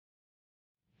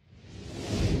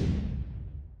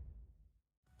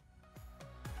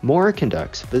Mora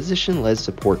conducts physician-led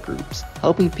support groups,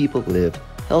 helping people live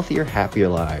healthier, happier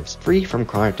lives, free from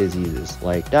chronic diseases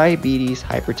like diabetes,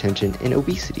 hypertension, and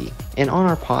obesity. And on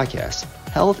our podcast,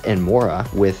 Health and Mora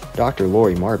with Dr.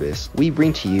 Lori Marbas, we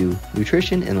bring to you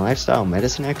nutrition and lifestyle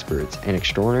medicine experts and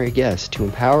extraordinary guests to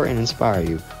empower and inspire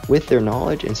you with their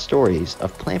knowledge and stories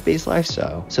of plant-based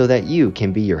lifestyle so that you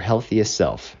can be your healthiest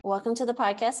self. Welcome to the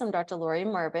podcast. I'm Dr. Lori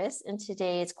Marbas, and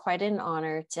today it's quite an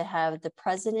honor to have the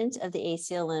president of the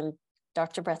ACLM,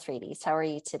 Dr. Beth Radies. How are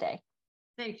you today?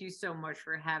 Thank you so much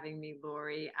for having me,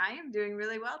 Lori. I am doing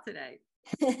really well today.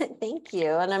 Thank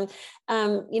you. And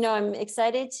I'm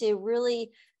excited to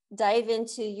really dive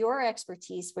into your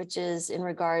expertise, which is in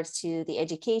regards to the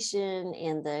education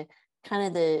and the kind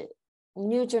of the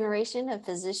new generation of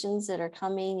physicians that are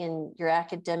coming and your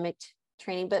academic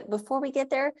training. But before we get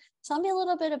there, tell me a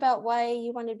little bit about why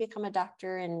you wanted to become a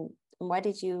doctor and why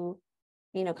did you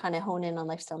kind of hone in on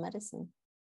lifestyle medicine?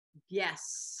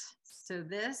 Yes. So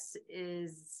this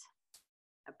is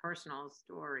a personal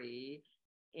story.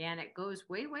 And it goes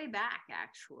way, way back,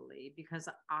 actually, because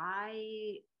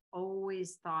I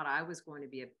always thought I was going to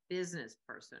be a business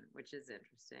person, which is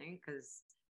interesting because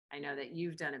I know that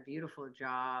you've done a beautiful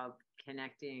job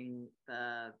connecting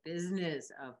the business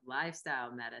of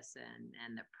lifestyle medicine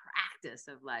and the practice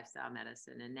of lifestyle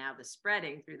medicine and now the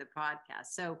spreading through the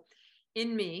podcast. So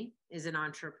in me is an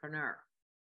entrepreneur.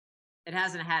 It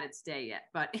hasn't had its day yet,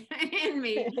 but in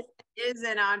me is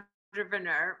an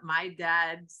entrepreneur. My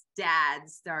dad's dad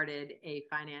started a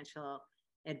financial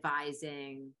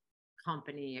advising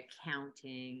company,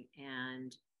 accounting,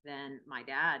 and then my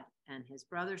dad and his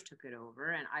brothers took it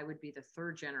over, and I would be the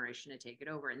third generation to take it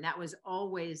over. And that was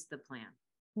always the plan.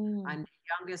 I'm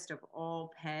the youngest of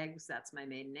all Pegs. That's my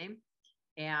maiden name.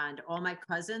 And all my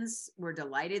cousins were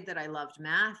delighted that I loved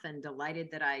math and delighted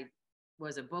that I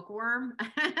was a bookworm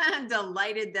and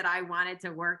delighted that I wanted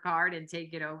to work hard and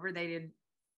take it over. They didn't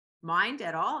mind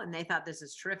at all. And they thought this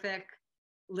is terrific.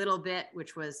 Little Bit,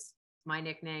 which was my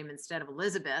nickname instead of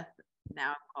Elizabeth. Now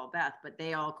I'm called Beth, but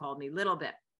they all called me Little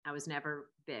Bit. I was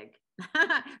never big,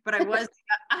 but I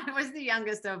was the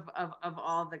youngest of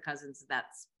all the cousins.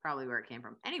 That's probably where it came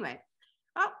from. Anyway,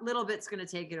 Little Bit's going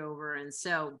to take it over. And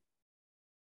so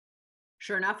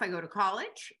sure enough, I go to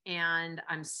college and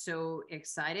I'm so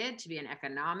excited to be an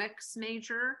economics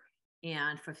major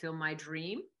and fulfill my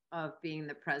dream of being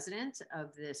the president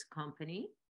of this company.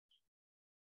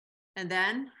 And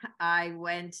then I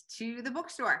went to the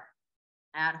bookstore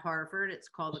at Harvard. It's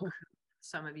called the Coop.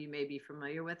 Some of you may be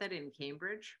familiar with it, in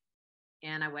Cambridge.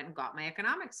 And I went and got my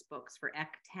economics books for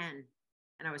Ec 10.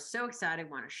 And I was so excited,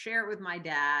 want to share it with my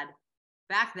dad.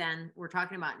 Back then, we're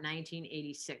talking about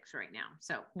 1986 right now.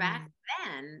 So back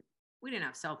then, we didn't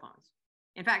have cell phones.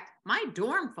 In fact, my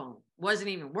dorm phone wasn't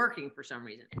even working for some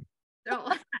reason. So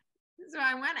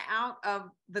I went out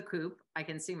of the Coop. I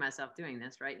can see myself doing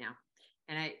this right now.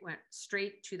 And I went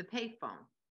straight to the payphone.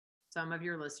 Some of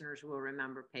your listeners will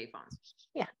remember payphones.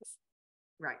 Yes.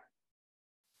 Right.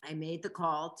 I made the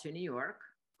call to New York,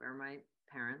 where my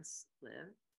parents live.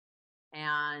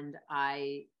 And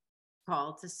I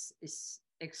called to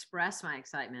express my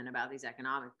excitement about these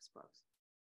economics books.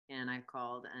 And I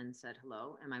called and said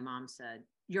hello. And my mom said,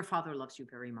 "Your father loves you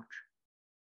very much."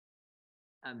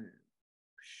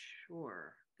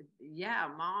 Sure. Yeah,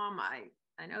 Mom, I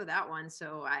know that one.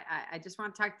 So I just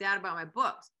want to talk to Dad about my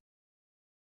books.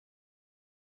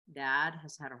 Dad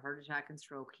has had a heart attack and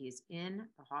stroke. He is in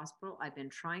the hospital. I've been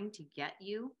trying to get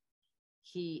you.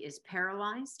 He is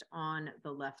paralyzed on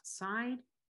the left side.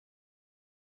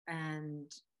 And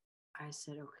I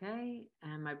said, okay.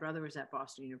 And my brother was at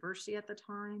Boston University at the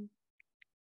time.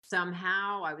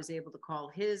 Somehow I was able to call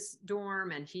his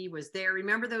dorm and he was there.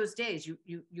 Remember those days?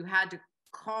 You had to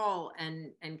call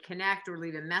and connect or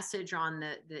leave a message on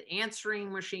the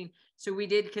answering machine. So we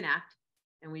did connect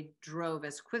and we drove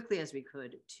as quickly as we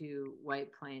could to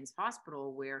White Plains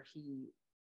Hospital where he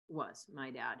was,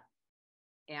 my dad.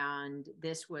 And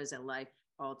this was a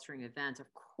life-altering event,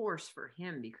 of course, for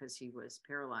him because he was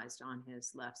paralyzed on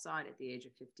his left side at the age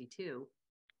of 52.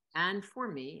 And for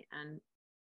me and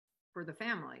for the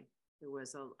family, it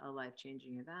was a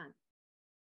life-changing event.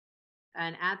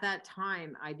 And at that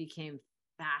time, I became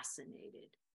fascinated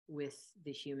with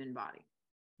the human body.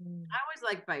 I always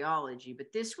liked biology,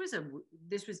 but this was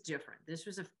different. This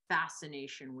was a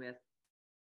fascination with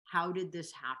how did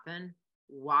this happen?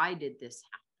 Why did this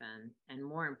happen? And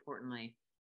more importantly,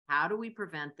 how do we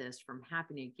prevent this from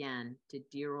happening again to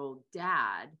dear old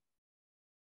Dad?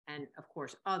 And of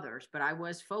course, others, but I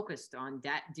was focused on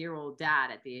dear old Dad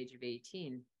at the age of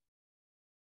 18.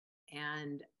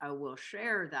 And I will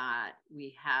share that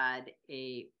we had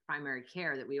a primary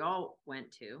care that we all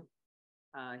went to.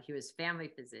 He was family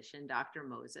physician, Dr.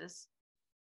 Moses.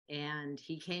 And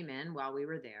he came in while we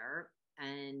were there,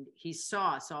 and he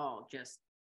saw us all just,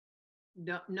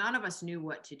 none of us knew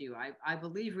what to do. I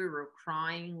believe we were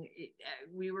crying.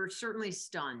 We were certainly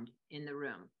stunned in the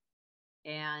room.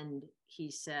 And he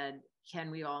said,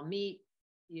 can we all meet?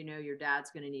 You know, your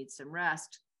dad's going to need some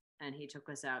rest. And he took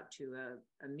us out to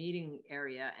a meeting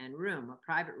area and room, a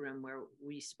private room where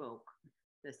we spoke,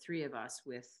 the three of us,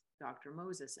 with Dr.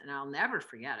 Moses. And I'll never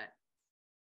forget it.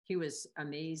 He was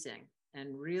amazing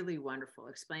and really wonderful,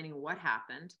 explaining what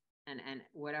happened, and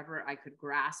whatever I could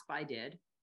grasp, I did.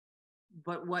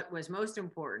 But what was most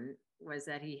important was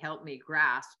that he helped me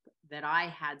grasp that I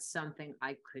had something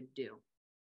I could do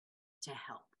to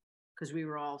help, because we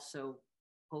were all so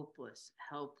hopeless,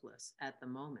 helpless at the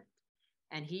moment.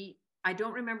 And I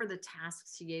don't remember the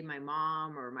tasks he gave my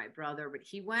mom or my brother, but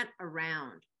he went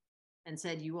around and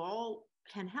said, you all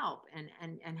can help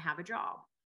and have a job.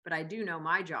 But I do know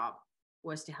my job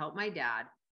was to help my dad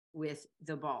with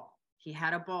the ball. He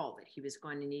had a ball that he was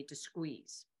going to need to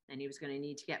squeeze, and he was going to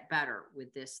need to get better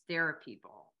with this therapy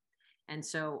ball. And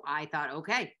so I thought,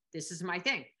 okay, this is my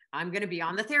thing. I'm going to be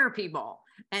on the therapy ball.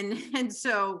 And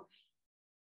so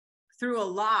through a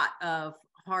lot of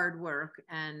hard work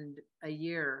and a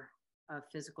year of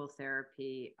physical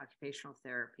therapy, occupational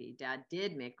therapy, Dad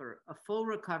did make a full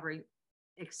recovery,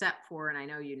 except for, and I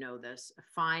know you know this, a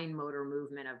fine motor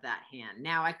movement of that hand.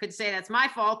 Now, I could say that's my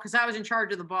fault because I was in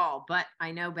charge of the ball, but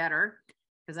I know better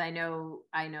because I know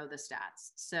the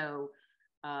stats. So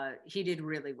he did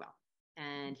really well.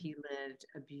 And he lived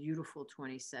a beautiful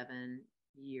 27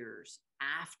 years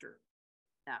after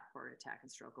that heart attack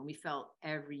and stroke. And we felt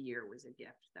every year was a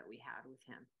gift that we had with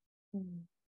him. Mm-hmm.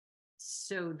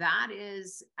 So that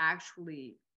is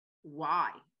actually why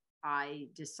I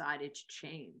decided to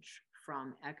change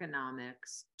from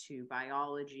economics to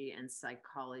biology and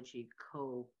psychology,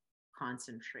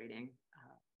 concentrating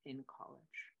in college.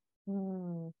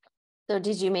 Mm. So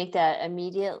did you make that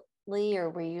immediately, or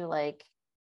were you like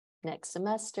next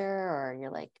semester, or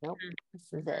you're like, nope,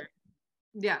 this is it?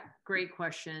 Yeah, great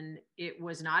question. It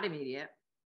was not immediate.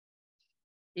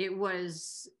 It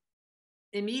was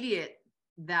immediate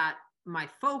that my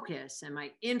focus and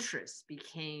my interest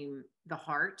became the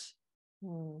heart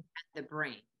and the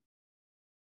brain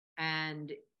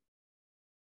and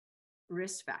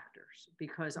risk factors,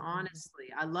 because honestly,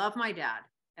 I love my dad.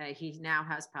 He now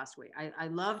has passed away. I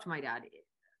loved my dad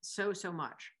so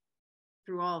much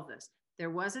through all of this. There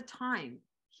was a time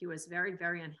he was very,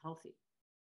 very unhealthy.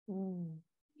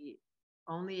 He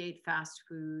only ate fast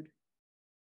food.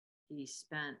 He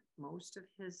spent most of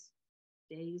his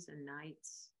days and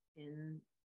nights in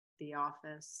the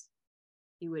office.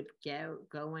 He would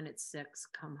go in at 6,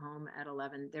 come home at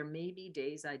 11. There may be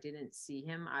days I didn't see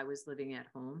him. I was living at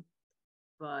home,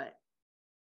 but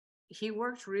he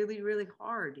worked really, really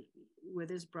hard with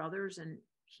his brothers, and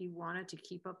he wanted to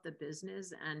keep up the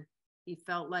business. And he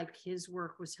felt like his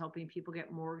work was helping people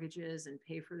get mortgages and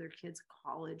pay for their kids'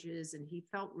 colleges. And he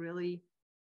felt really,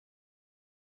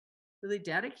 really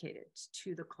dedicated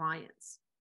to the clients.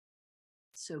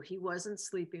 So he wasn't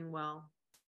sleeping well.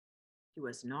 He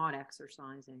was not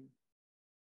exercising.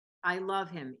 I love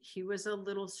him. He was a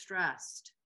little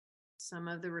stressed. Some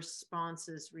of the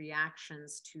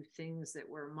reactions to things that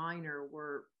were minor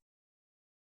were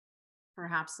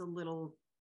perhaps a little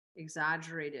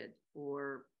exaggerated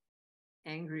or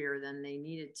angrier than they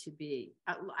needed to be.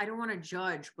 I don't want to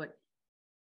judge, but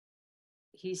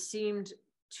he seemed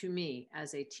to me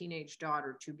as a teenage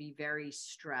daughter to be very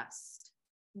stressed.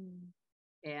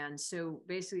 And so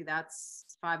basically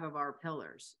that's 5 of our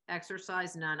pillars.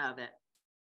 Exercise, none of it.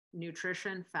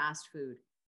 Nutrition, fast food,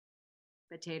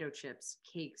 potato chips,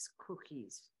 cakes,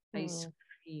 cookies, ice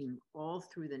cream, all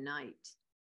through the night.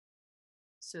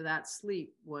 So that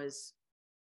sleep was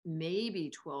maybe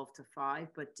 12 to 5,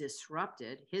 but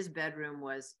disrupted. His bedroom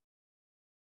was,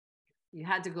 you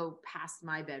had to go past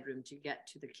my bedroom to get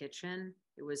to the kitchen.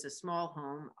 It was a small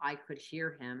home. I could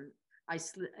hear him. I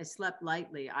slept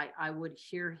lightly. I would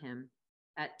hear him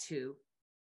at 2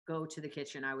 go to the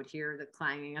kitchen. I would hear the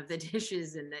clanging of the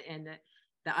dishes and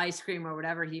the ice cream or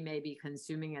whatever he may be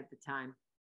consuming at the time.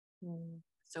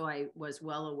 So I was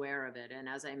well aware of it. And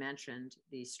as I mentioned,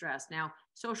 the stress. Now,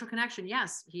 social connection,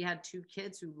 yes, he had 2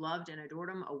 kids who loved and adored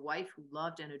him, a wife who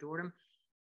loved and adored him.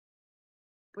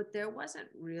 But there wasn't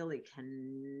really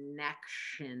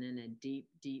connection in a deep,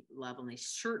 deep level. And he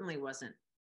certainly wasn't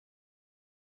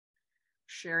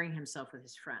sharing himself with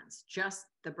his friends, just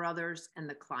the brothers and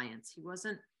the clients. He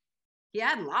wasn't he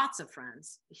had lots of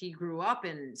friends. He grew up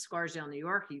in Scarsdale, New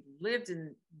York. He lived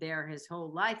in there his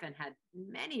whole life and had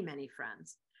many, many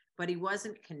friends, but he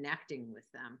wasn't connecting with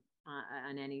them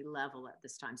on any level at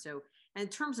this time. So in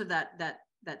terms of that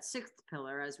sixth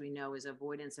pillar, as we know, is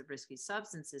avoidance of risky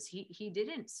substances. He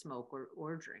didn't smoke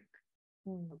or drink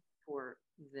for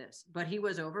this, but he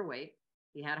was overweight.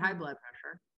 He had high blood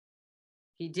pressure.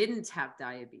 He didn't have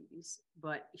diabetes,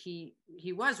 but he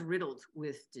was riddled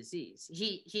with disease.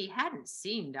 He hadn't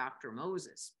seen Dr.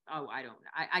 Moses. Oh,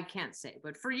 I can't say,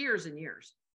 but for years and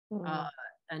years,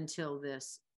 until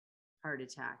this heart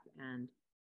attack and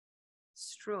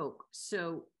stroke.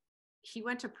 So he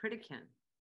went to Pritikin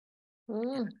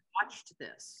and watched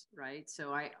this, right?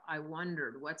 So I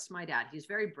wondered, what's my dad? He's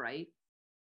very bright,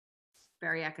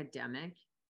 very academic.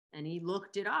 And he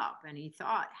looked it up and he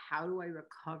thought, how do I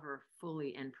recover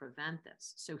fully and prevent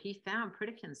this? So he found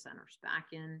Pritikin centers back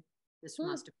in, this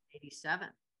must have been 87.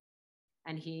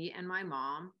 And he and my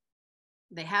mom,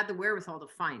 they had the wherewithal to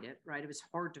find it, right? It was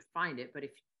hard to find it, but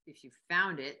if you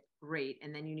found it, great.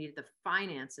 And then you needed the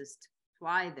finances to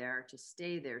fly there, to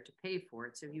stay there, to pay for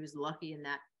it. So he was lucky in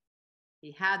that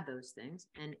he had those things.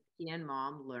 And he and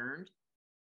mom learned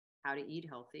how to eat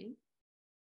healthy,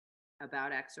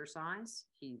 about exercise.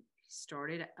 He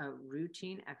started a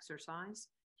routine exercise.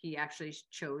 He actually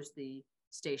chose the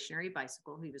stationary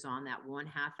bicycle. He was on that 1/2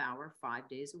 hour, 5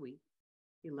 days a week.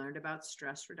 He learned about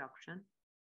stress reduction.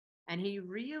 And he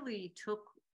really took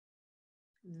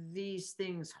these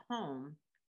things home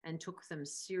and took them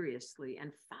seriously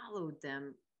and followed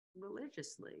them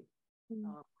religiously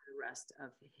for the rest of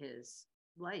his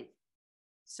life.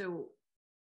 So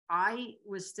I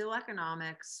was still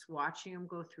economics, watching him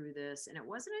go through this. And it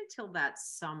wasn't until that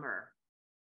summer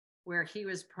where he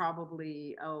was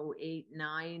probably, 8,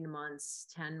 9 months,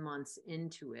 10 months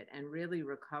into it and really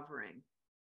recovering,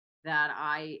 that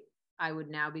I would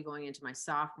now be going into my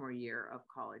sophomore year of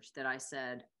college, that I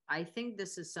said, I think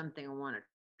this is something I want to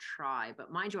try.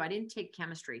 But mind you, I didn't take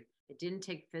chemistry. I didn't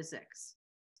take physics.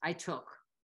 I took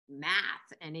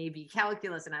math and AB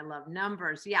calculus, and I love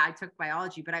numbers. Yeah, I took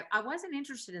biology, but I wasn't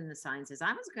interested in the sciences.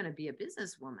 I was going to be a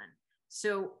businesswoman.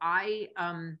 So I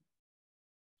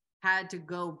had to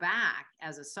go back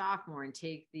as a sophomore and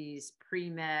take these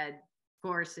pre-med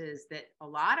courses that a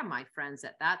lot of my friends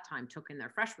at that time took in their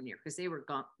freshman year, because they were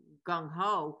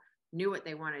gung-ho, knew what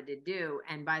they wanted to do.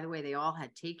 And by the way, they all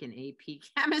had taken AP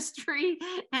chemistry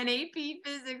and AP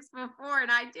physics before,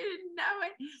 and I didn't know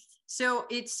it. So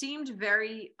it seemed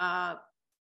very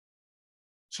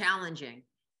challenging.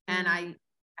 And I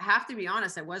have to be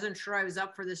honest, I wasn't sure I was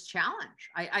up for this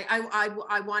challenge.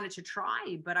 I wanted to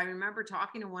try, but I remember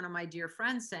talking to one of my dear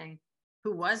friends saying,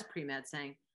 who was pre-med,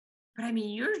 saying, but I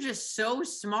mean, you're just so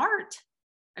smart.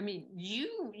 I mean,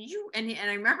 and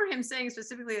I remember him saying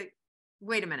specifically, like,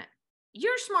 wait a minute,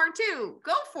 you're smart too,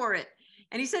 go for it.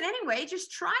 And he said, anyway,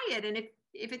 just try it. And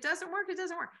if it doesn't work, it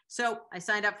doesn't work. So I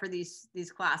signed up for these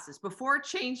classes before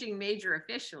changing major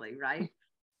officially, right?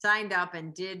 Signed up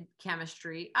and did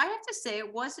chemistry. I have to say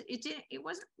it wasn't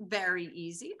very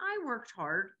easy. I worked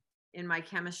hard in my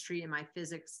chemistry and my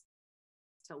physics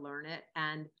to learn it.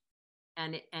 And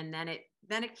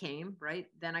then it came, right?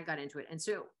 Then I got into it. And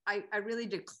so I really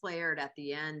declared at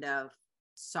the end of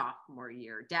sophomore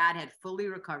year, Dad had fully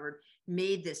recovered,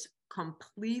 made this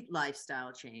complete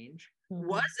lifestyle change,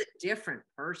 was a different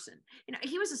person. You know,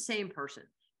 he was the same person,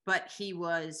 but he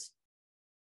was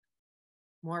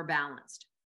more balanced,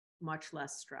 much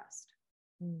less stressed,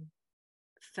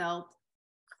 felt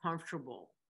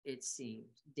comfortable, it seemed,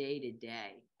 day to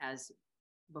day. As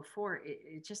before,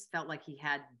 it just felt like he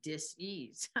had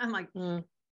dis-ease. I'm like,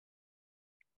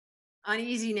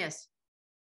 uneasiness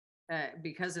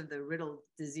because of the riddled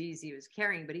disease he was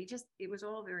carrying, but it was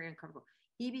all very uncomfortable.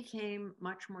 He became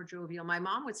much more jovial. My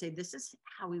mom would say, this is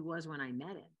how he was when I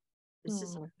met him. This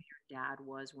is how your dad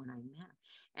was when I met him.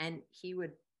 And he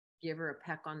would give her a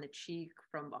peck on the cheek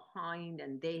from behind,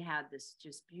 and they had this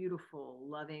just beautiful,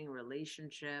 loving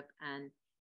relationship. And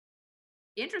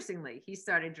interestingly, he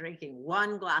started drinking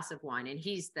 1 glass of wine, and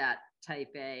he's that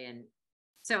type A. And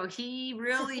so he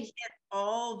really hit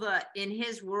in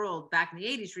his world back in the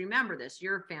 80s. Remember this,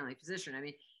 you're a family physician. I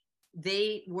mean,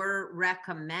 they were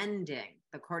recommending,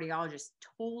 the cardiologist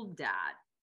told Dad,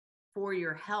 for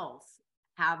your health,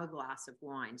 have a glass of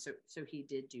wine. So he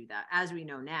did do that. As we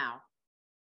know now,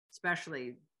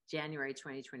 especially January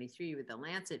 2023 with the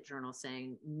Lancet journal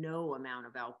saying no amount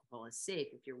of alcohol is safe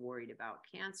if you're worried about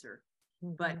cancer.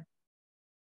 But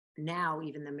now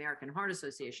even the American Heart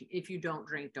Association, if you don't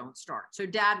drink, don't start. So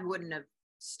Dad wouldn't have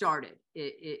started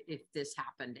if this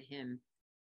happened to him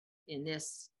in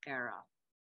this era.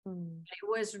 It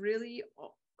was really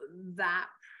that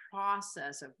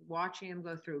process of watching him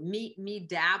go through, me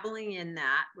dabbling in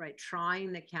that, right?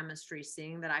 Trying the chemistry,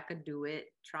 seeing that I could do it,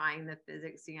 trying the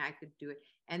physics, seeing I could do it,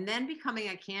 and then becoming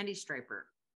a candy striper.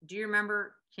 Do you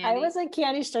remember I candy? was a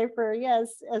candy striper,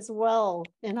 yes, as well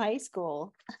in high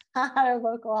school at our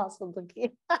local hospital.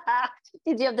 Did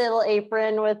you have the little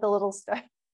apron with the little stripe?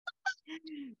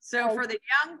 So for the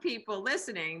young people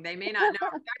listening, they may not know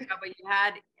what I'm talking about, but you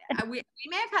had, we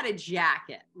may have had a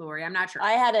jacket, Lori. I'm not sure.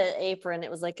 I had an apron.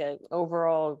 It was like a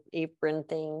overall apron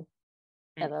thing.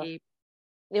 It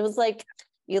was like,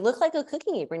 you look like a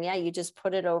cooking apron. Yeah, you just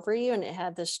put it over you, and it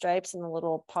had the stripes and the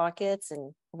little pockets,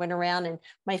 and went around. And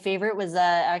my favorite was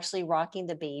actually rocking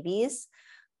the babies.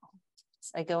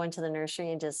 I go into the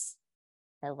nursery and just,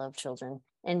 I love children,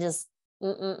 and just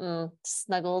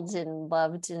snuggled and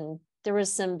loved. And there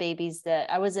was some babies that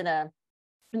I was in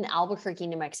Albuquerque,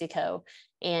 New Mexico,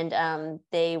 and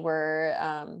they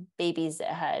were babies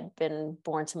that had been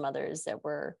born to mothers that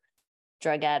were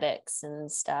drug addicts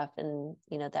and stuff. And,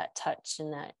 you know, that touch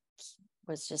and that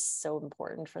was just so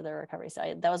important for their recovery. So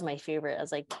that was my favorite. I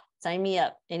was like, sign me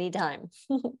up anytime.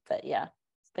 But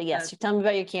yes, you tell me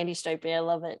about your candy striping. I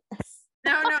love it.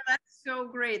 No, that's so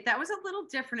great. That was a little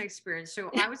different experience. So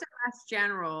I was at Mass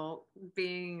General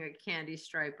being a candy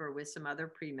striper with some other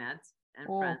pre-meds and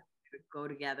friends. We would go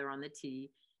together on the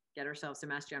T, get ourselves to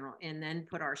Mass General, and then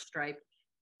put our stripe.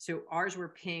 So ours were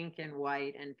pink and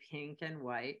white and pink and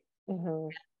white.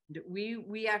 And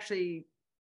we actually,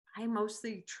 I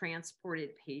mostly transported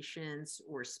patients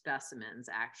or specimens,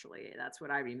 actually. That's what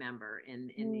I remember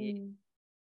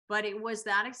but it was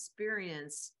that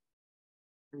experience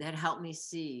that helped me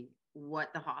see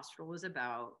what the hospital was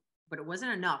about. But it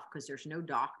wasn't enough because there's no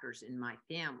doctors in my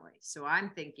family. So I'm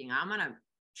thinking I'm going to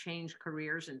change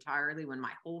careers entirely when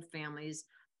my whole family's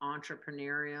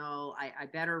entrepreneurial. I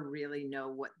better really know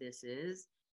what this is.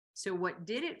 So what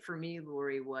did it for me,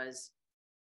 Lori, was,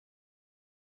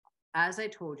 as I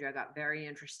told you, I got very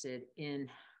interested in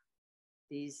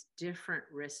these different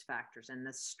risk factors and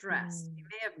the stress. You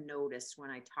may have noticed when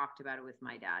I talked about it with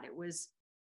my dad,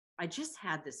 I just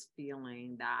had this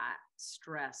feeling that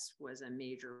stress was a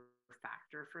major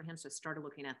factor for him. So I started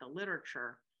looking at the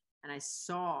literature, and I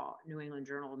saw New England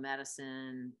Journal of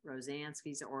Medicine,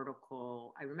 Rosansky's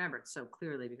article. I remember it so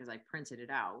clearly because I printed it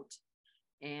out.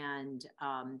 And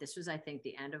this was, I think,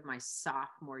 the end of my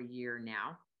sophomore year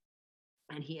now.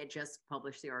 And he had just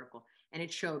published the article, and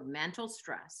it showed mental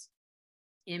stress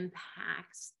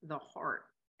impacts the heart.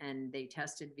 And they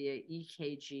tested via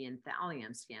EKG and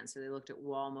thallium scans. So they looked at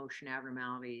wall motion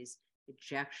abnormalities,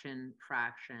 ejection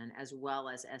fraction, as well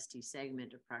as ST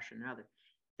segment depression and other.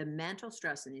 The mental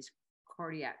stress in these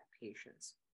cardiac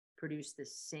patients produced the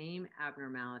same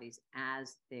abnormalities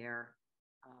as their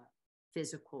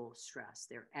physical stress,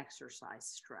 their exercise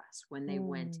stress when they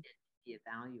went in to be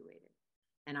evaluated.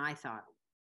 And I thought,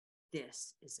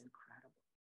 this is incredible.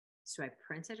 So I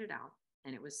printed it out,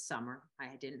 and it was summer.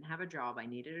 I didn't have a job. I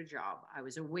needed a job. I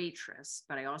was a waitress,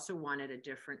 but I also wanted a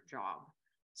different job.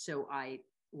 So I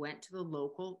went to the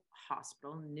local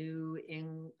hospital,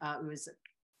 it was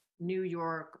New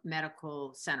York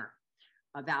Medical Center,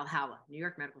 Valhalla, New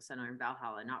York Medical Center in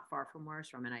Valhalla, not far from where I was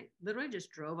from. And I literally just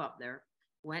drove up there,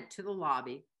 went to the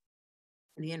lobby,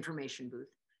 the information booth.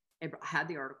 It had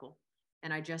the article.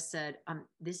 And I just said,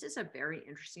 this is a very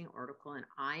interesting article, and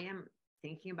I am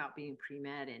thinking about being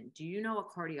pre-med. And do you know a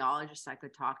cardiologist I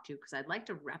could talk to? Because I'd like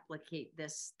to replicate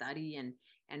this study and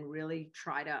really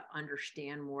try to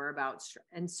understand more about.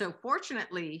 And so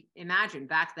fortunately, imagine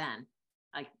back then,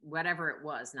 like whatever it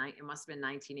was, it must have been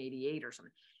 1988 or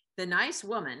something. The nice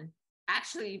woman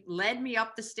actually led me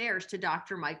up the stairs to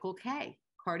Dr. Michael Kay,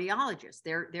 cardiologist.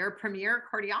 They're a premier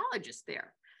cardiologist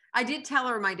there. I did tell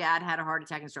her my dad had a heart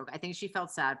attack and stroke. I think she felt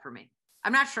sad for me.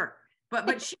 I'm not sure, but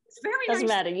she was very doesn't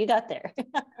matter. You got there.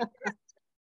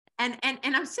 and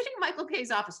I'm sitting in Michael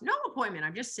Kay's office, no appointment.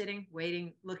 I'm just sitting,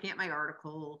 waiting, looking at my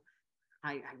article.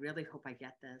 I really hope I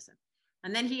get this.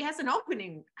 And then he has an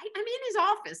opening. I'm in his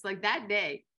office like that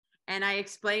day, and I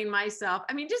explain myself.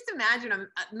 I mean, just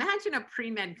imagine a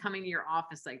pre-med coming to your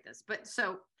office like this. But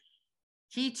so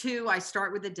he too, I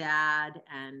start with the dad,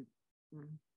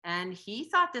 and he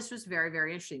thought this was very,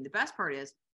 very interesting. The best part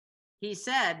is he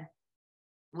said,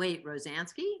 wait,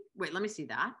 Rosansky? Wait, let me see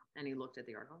that. And he looked at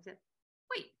the article and said,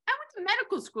 wait, I went to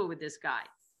medical school with this guy.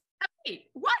 Wait,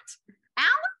 what? Alan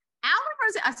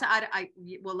Rosansky? I said,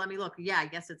 well, let me look. Yeah, I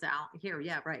guess it's Alan here.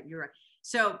 Yeah, right. You're right.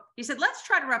 So he said, let's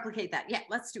try to replicate that. Yeah,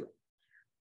 let's do it.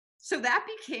 So that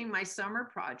became my summer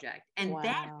project, and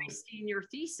then my senior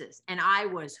thesis. And I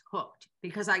was hooked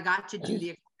because I got to do the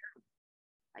experiment.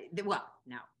 Well,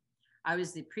 no, I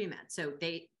was the pre-med. So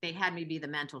they had me be the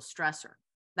mental stressor.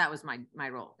 That was my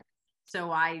role.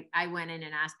 So I went in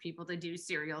and asked people to do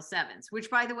serial sevens, which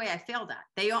by the way, I failed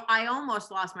at. I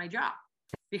almost lost my job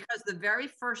because the very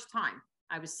first time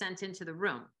I was sent into the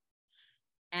room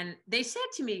and they said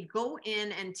to me, go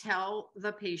in and tell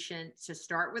the patient to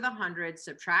start with 100,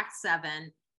 subtract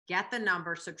 7, get the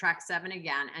number, subtract 7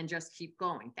 again, and just keep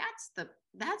going.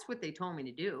 That's what they told me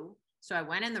to do. So I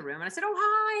went in the room and I said, oh,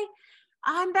 hi,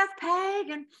 I'm Beth Peg,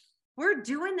 and we're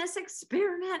doing this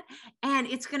experiment, and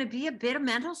it's going to be a bit of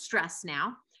mental stress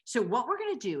now. So what we're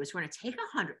going to do is we're going to take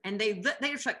 100, and they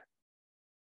just like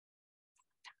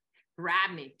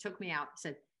grabbed me, took me out,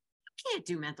 said, you can't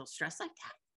do mental stress like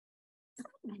that.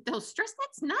 Mental stress,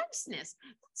 that's niceness,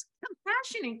 that's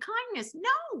compassion and kindness.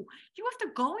 No, you have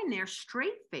to go in there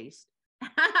straight faced,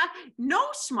 no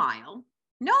smile.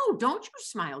 No, don't you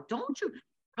smile. Don't you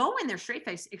go in there straight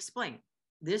face. Explain.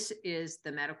 This is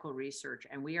the medical research,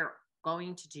 and we are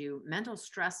going to do mental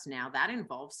stress now. That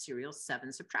involves serial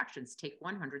 7 subtractions. Take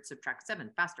 100, subtract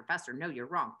 7, faster, faster. No, you're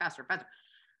wrong, faster, faster.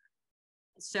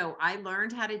 So I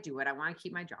learned how to do it. I want to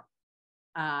keep my job.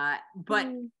 But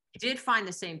I did find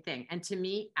the same thing. And to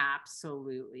me,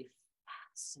 absolutely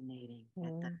fascinating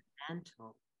that the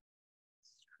mental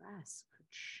stress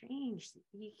could change the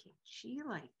EKG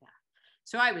like that.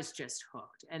 So I was just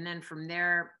hooked. And then from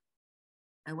there,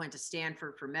 I went to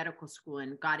Stanford for medical school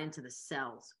and got into the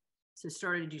cells. So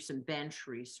started to do some bench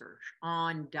research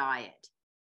on diet,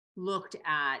 looked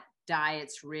at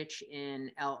diets rich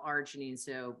in L-arginine.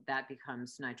 So that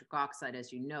becomes nitric oxide,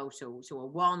 as you know. So a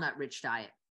walnut rich diet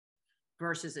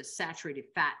versus a saturated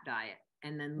fat diet.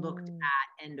 And then looked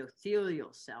at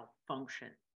endothelial cell function.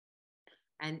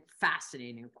 And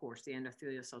fascinating, of course, the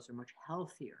endothelial cells are much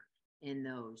healthier in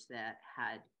those that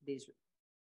had these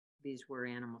were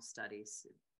animal studies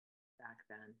back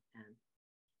then. And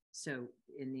so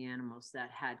in the animals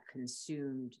that had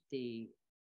consumed the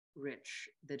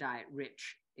diet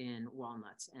rich in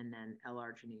walnuts and then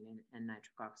L-arginine and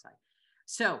nitric oxide.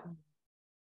 So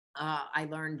I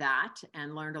learned that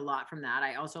and learned a lot from that.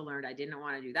 I also learned I didn't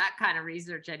want to do that kind of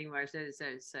research anymore.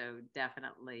 So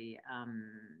definitely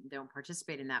don't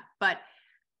participate in that. But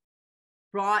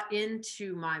brought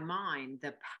into my mind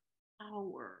the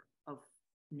power of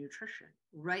nutrition,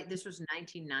 right? This was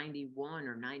 1991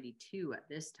 or 92 at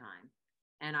this time.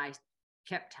 And I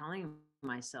kept telling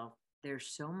myself, there's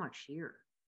so much here.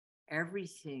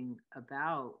 Everything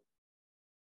about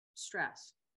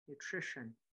stress,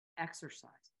 nutrition,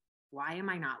 exercise. Why am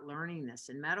I not learning this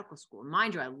in medical school?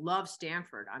 Mind you, I love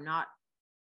Stanford.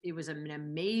 It was an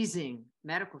amazing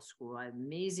medical school,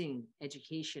 amazing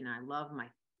education. I love my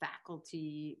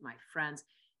faculty, my friends.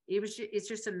 It's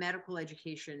just a medical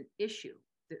education issue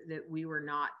that we were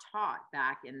not taught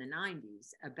back in the 90s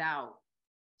about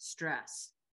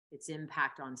stress, its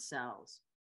impact on cells,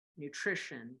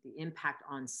 nutrition, the impact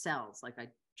on cells, like I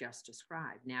just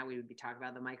described. Now we would be talking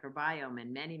about the microbiome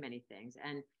and many, many things,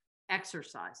 and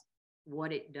exercise,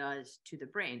 what it does to the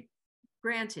brain.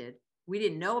 Granted, we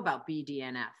didn't know about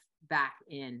BDNF back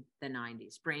in the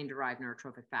 90s, brain-derived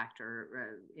neurotrophic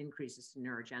factor increases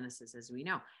neurogenesis, as we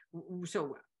know.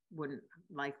 So wouldn't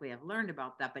likely have learned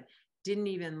about that, but didn't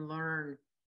even learn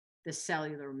the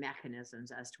cellular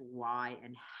mechanisms as to why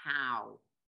and how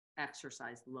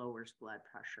exercise lowers blood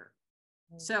pressure.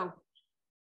 So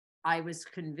I was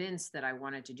convinced that I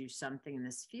wanted to do something in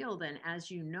this field. And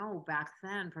as you know, back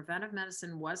then, preventive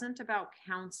medicine wasn't about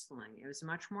counseling. It was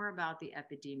much more about the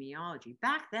epidemiology.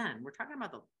 Back then, we're talking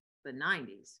about the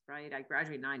 90s, right? I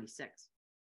graduated in 96.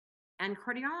 And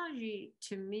cardiology,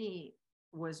 to me,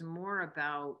 was more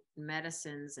about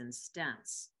medicines and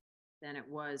stents than it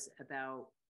was about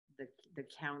the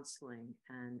counseling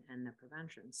and the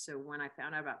prevention. So when I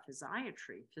found out about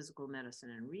physiatry, physical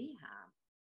medicine and rehab,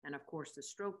 and of course the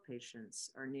stroke patients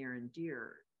are near and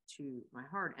dear to my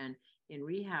heart. And in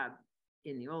rehab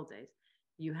in the old days,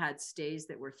 you had stays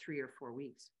that were 3 or 4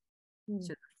 weeks.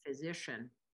 So the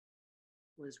physician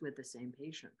was with the same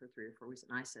patient for 3 or 4 weeks.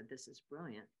 And I said, this is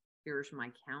brilliant. Here's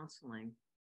my counseling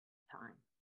time.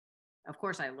 Of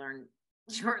course, I learned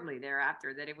shortly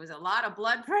thereafter that it was a lot of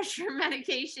blood pressure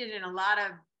medication and a lot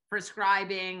of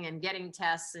prescribing and getting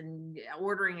tests and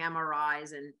ordering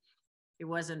MRIs. And it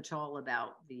wasn't all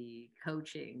about the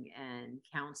coaching and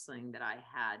counseling that I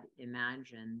had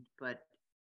imagined. But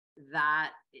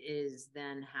that is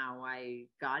then how I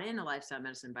got into lifestyle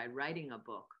medicine, by writing a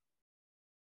book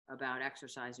about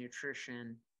exercise,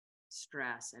 nutrition,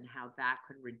 stress, and how that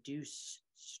could reduce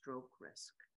stroke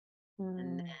risk.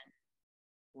 And then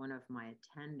one of my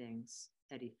attendings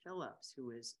Eddie Phillips, who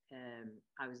was,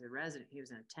 I was a resident, he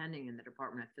was an attending in the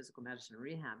Department of Physical Medicine and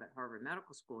Rehab at Harvard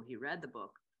Medical School. He read the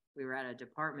book. We were at a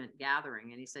department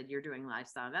gathering and he said, "You're doing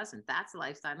lifestyle medicine." "That's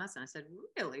lifestyle medicine." I said,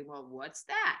 "Really? Well, what's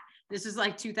that?" This is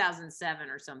like 2007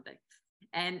 or something.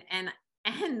 And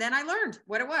then I learned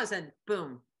what it was, and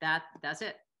boom, that's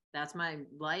it. That's my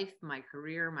life, my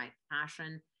career, my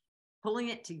passion, pulling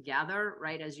it together,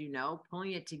 right? As you know,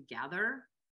 pulling it together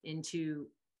into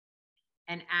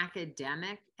an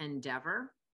academic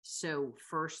endeavor. So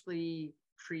firstly,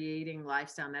 creating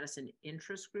lifestyle medicine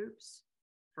interest groups,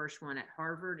 first one at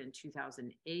Harvard in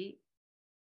 2008,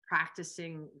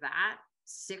 practicing that,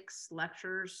 6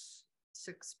 lectures,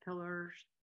 6 pillars,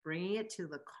 bringing it to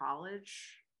the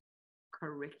college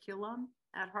curriculum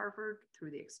at Harvard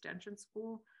through the extension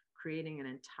school, creating an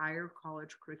entire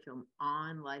college curriculum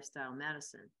on lifestyle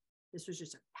medicine. This was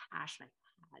just a passion.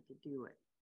 I had to do it.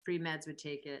 Pre-meds would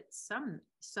take it. Some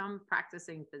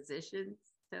practicing physicians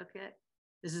took it.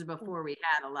 This is before we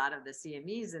had a lot of the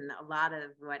CMEs and a lot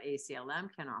of what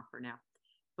ACLM can offer now.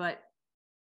 But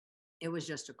it was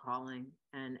just a calling,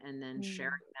 and then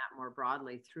sharing that more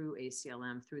broadly through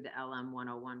ACLM, through the LM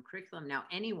 101 curriculum. Now,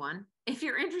 anyone, if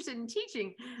you're interested in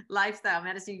teaching lifestyle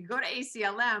medicine, you go to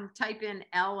ACLM, type in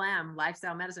LM,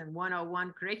 Lifestyle Medicine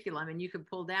 101 curriculum, and you can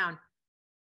pull down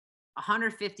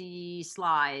 150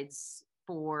 slides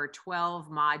for 12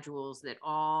 modules that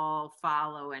all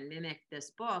follow and mimic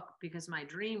this book, because my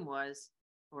dream was,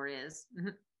 or is,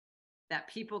 that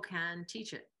people can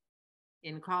teach it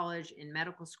in college, in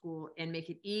medical school, and make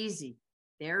it easy.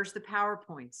 There's the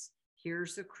PowerPoints.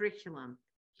 Here's the curriculum.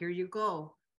 Here you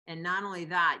go. And not only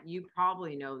that, you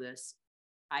probably know this.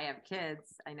 I have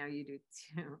kids. I know you do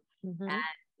too. Mm-hmm. And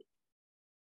the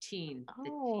teen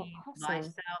awesome.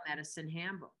 Lifestyle Medicine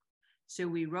Handbook. So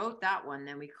we wrote that one,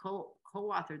 then we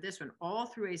co-authored this one, all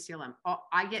through ACLM.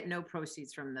 I get no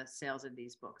proceeds from the sales of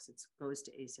these books. It goes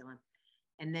to ACLM.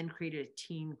 And then created a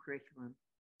teen curriculum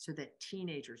so that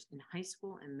teenagers in high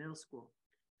school and middle school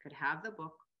could have the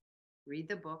book, read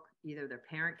the book. Either their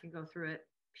parent can go through it,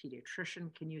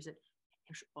 pediatrician can use it.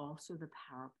 There's also the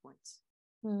PowerPoints.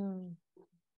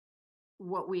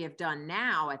 What we have done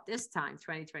now at this time,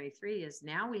 2023, is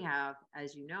now we have,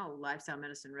 as you know, lifestyle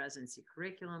medicine residency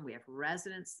curriculum. We have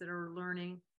residents that are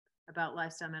learning about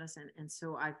lifestyle medicine. And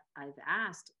so I've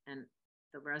asked, and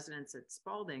the residents at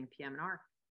Spalding, PM&R,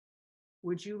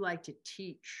 would you like to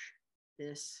teach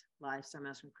this lifestyle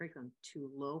medicine curriculum to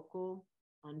local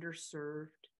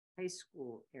underserved high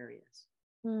school areas?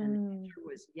 And the answer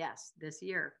was yes. This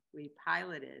year we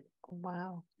piloted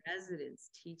residents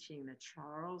teaching the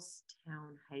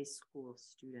Charlestown High School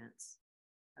students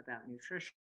about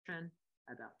nutrition,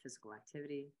 about physical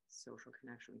activity, social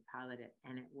connection. We piloted it,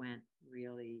 and it went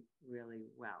really,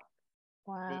 really well.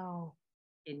 Wow.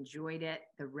 They enjoyed it.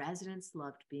 The residents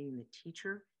loved being the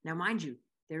teacher. Now, mind you,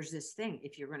 there's this thing,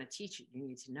 if you're going to teach it, you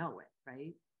need to know it,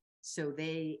 right? So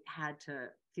they had to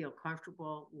feel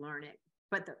comfortable, learn it,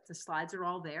 but the slides are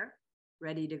all there,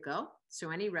 ready to go.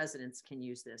 So any residents can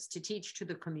use this to teach to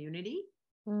the community,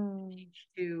 teach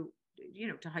to,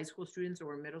 to high school students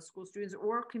or middle school students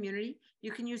or community.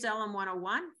 You can use LM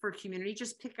 101 for community.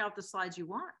 Just pick out the slides you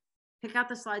want. Pick out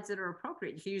the slides that are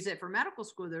appropriate. You can use it for medical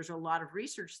school. There's a lot of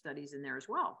research studies in there as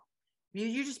well.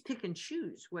 You just pick and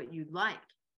choose what you'd like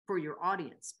for your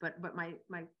audience. But my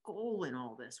goal in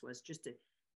all this was just to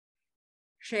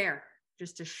share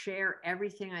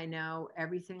everything I know,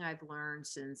 everything I've learned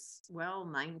since,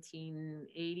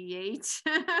 1988,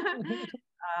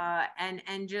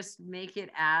 and just make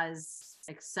it as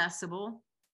accessible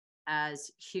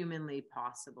as humanly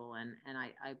possible. And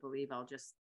I believe I'll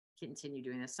just continue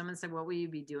doing this. Someone said, "What will you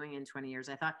be doing in 20 years?"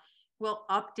 I thought, well,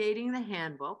 updating the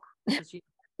handbook.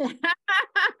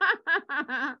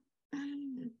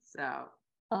 So.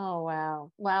 Oh,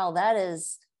 wow. Wow. That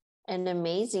is an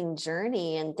amazing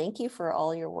journey. And thank you for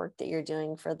all your work that you're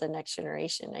doing for the next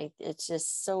generation. It's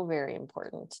just so very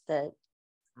important that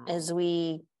as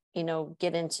we,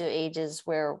 get into ages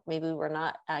where maybe we're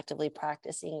not actively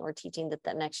practicing or teaching,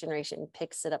 that next generation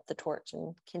picks it up the torch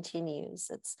and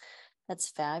continues. That's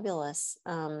fabulous.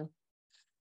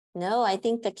 No, I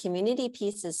think the community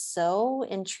piece is so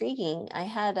intriguing. I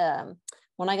had,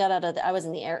 when I got out I was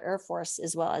in the Air Force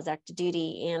as well as active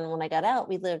duty. And when I got out,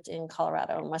 we lived in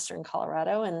Colorado, in Western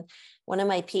Colorado. And one of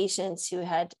my patients we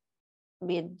had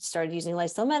started using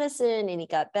lifestyle medicine and he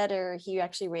got better. He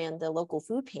actually ran the local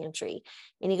food pantry,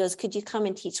 and he goes, "Could you come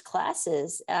and teach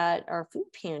classes at our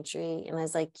food pantry?" And I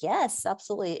was like, "Yes,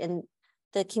 absolutely." And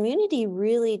the community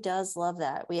really does love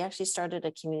that. We actually started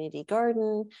a community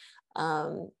garden.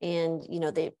 And,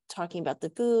 they're talking about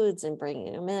the foods and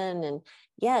bringing them in. And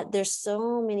yeah, there's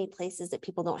so many places that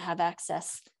people don't have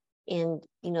access. And,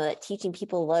 that teaching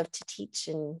people love to teach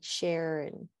and share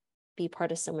and be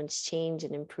part of someone's change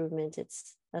and improvement.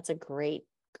 That's a great,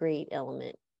 great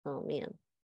element. Oh man.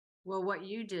 Well, what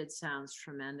you did sounds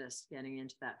tremendous, getting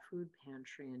into that food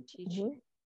pantry and teaching.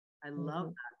 I love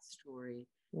that story.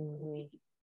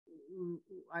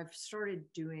 I've started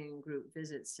doing group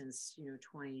visits since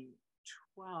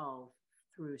 2012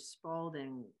 through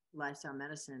Spalding Lifestyle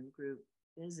Medicine group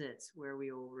visits, where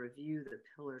we will review the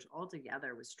pillars all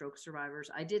together with stroke survivors.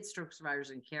 I did stroke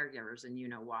survivors and caregivers, and you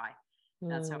know why.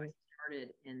 That's how I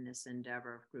started in this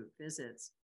endeavor of group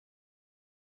visits.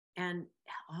 And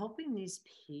helping these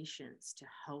patients to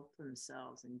help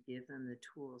themselves and give them the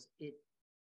tools, it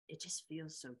just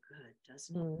feels so good,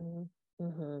 doesn't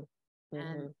it?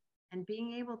 And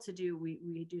being able to do,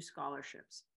 we do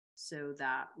scholarships so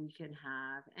that we can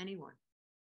have anyone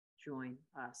join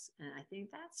us. And I think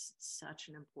that's such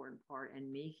an important part,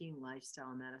 and making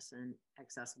lifestyle medicine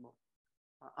accessible,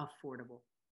 affordable.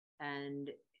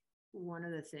 And one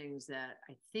of the things that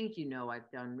I think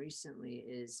I've done recently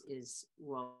is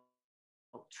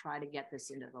try to get this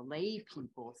into the lay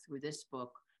people through this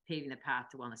book, Paving the Path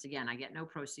to Wellness. Again, I get no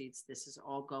proceeds. This is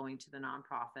all going to the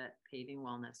nonprofit Paving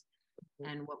Wellness.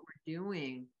 And what we're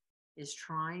doing is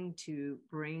trying to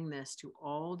bring this to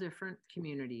all different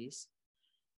communities.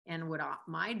 And what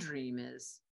my dream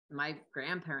is, my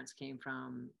grandparents came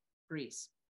from Greece,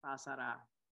 Basara,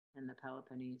 and the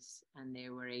Peloponnese, and they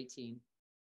were 18.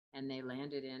 And they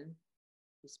landed in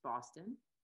East Boston.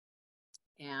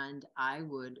 And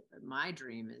my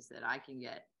dream is that I can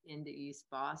get into East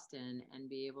Boston and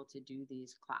be able to do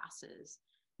these classes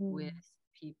with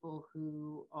people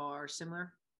who are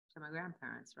similar to my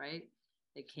grandparents, right?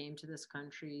 They came to this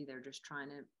country, they're just trying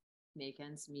to make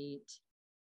ends meet.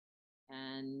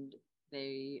 And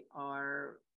they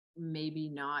are maybe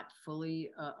not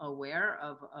fully aware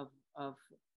of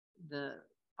the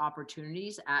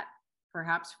opportunities at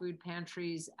perhaps food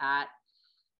pantries, at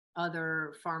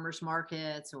other farmers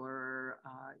markets, or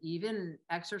even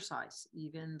exercise,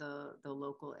 even the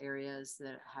local areas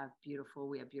that we have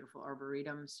beautiful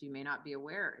arboretums. You may not be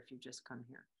aware if you just come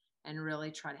here, and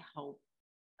really try to help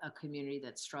a community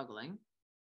that's struggling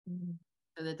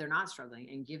so that they're not struggling,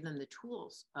 and give them the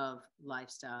tools of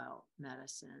lifestyle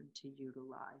medicine to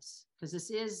utilize.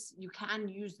 Because you can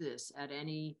use this at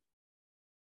any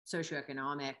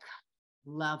socioeconomic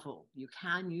level. You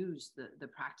can use the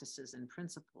practices and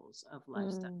principles of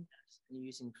lifestyle medicine,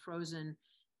 using frozen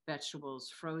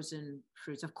vegetables, frozen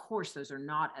fruits. Of course, those are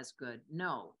not as good,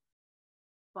 no,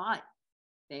 but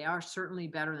they are certainly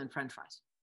better than French fries,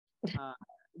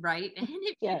 right? And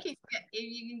if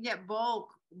you can get bulk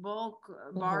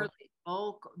barley,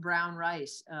 bulk brown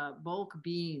rice, bulk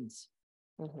beans,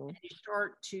 and you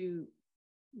start to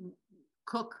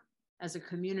cook as a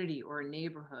community or a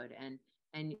neighborhood,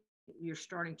 and you're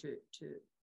starting to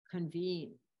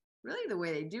convene really the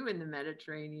way they do in the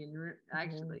Mediterranean,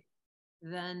 actually,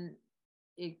 then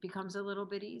it becomes a little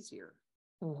bit easier.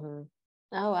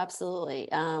 Oh, absolutely.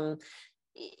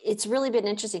 It's really been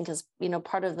interesting because,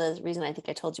 part of the reason I think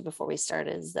I told you before we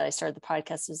started is that I started the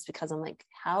podcast was because I'm like,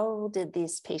 how did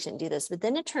this patient do this? But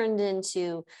then it turned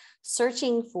into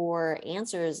searching for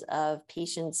answers of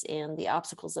patients and the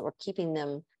obstacles that were keeping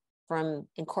them from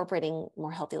incorporating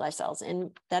more healthy lifestyles.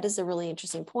 And that is a really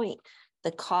interesting point,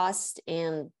 the cost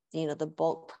and, the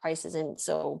bulk prices. And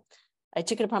so I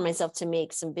took it upon myself to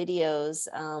make some videos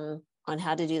on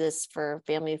how to do this for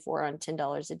family of 4 on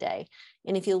 $10 a day.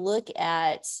 And if you look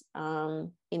at,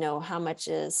 how much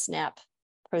is SNAP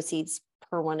proceeds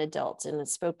per one adult, and it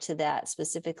spoke to that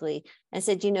specifically. I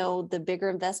said, the bigger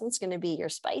investment's going to be your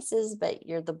spices, but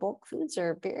the bulk foods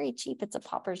are very cheap. It's a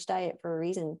pauper's diet for a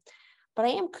reason. But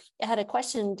I had a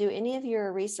question. Do any of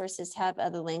your resources have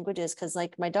other languages? Because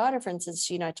like my daughter, for instance,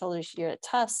 I told her she's at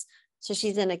Tufts. So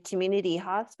she's in a community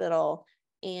hospital.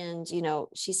 And,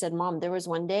 she said, Mom, there was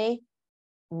one day,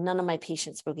 none of my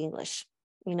patients spoke English.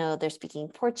 They're speaking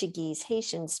Portuguese,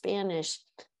 Haitian, Spanish,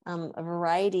 a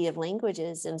variety of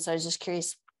languages. And so I was just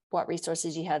curious what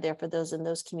resources you have there for those in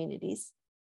those communities.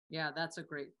 Yeah, that's a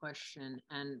great question.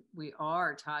 And we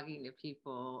are talking to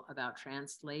people about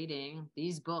translating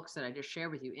these books that I just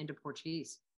shared with you into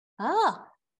Portuguese. Ah.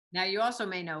 Now, you also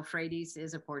may know Frades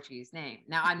is a Portuguese name.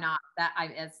 Now, I'm not that.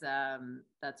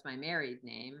 That's my married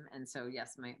name, and so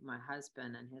yes, my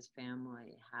husband and his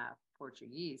family have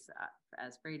Portuguese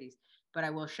as Frades. But I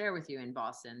will share with you in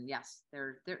Boston. Yes,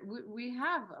 we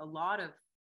have a lot of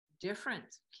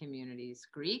different communities: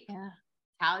 Greek,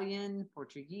 Italian,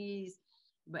 Portuguese.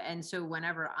 And so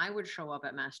whenever I would show up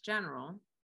at Mass General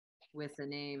with the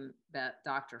name that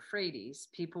Dr. Frades,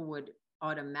 people would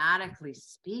automatically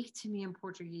speak to me in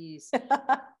Portuguese.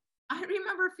 I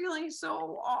remember feeling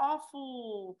so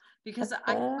awful because I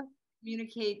couldn't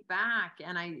communicate back,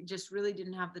 and I just really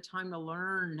didn't have the time to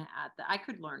learn I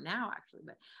could learn now actually,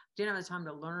 but didn't have the time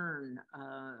to learn.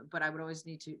 But I would always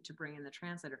need to bring in the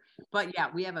translator. But yeah,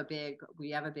 we have a big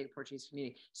Portuguese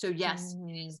community. So yes,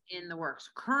 it is in the works.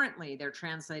 Currently, they're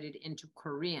translated into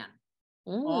Korean.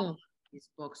 All of these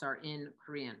books are in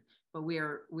Korean, but we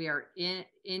are in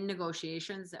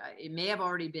negotiations. It may have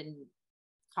already been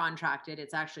contracted.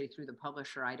 It's actually through the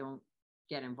publisher. I don't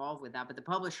get involved with that, but the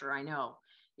publisher I know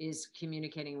is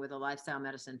communicating with a lifestyle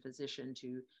medicine physician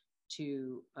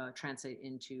to translate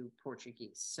into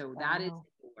Portuguese. So that is in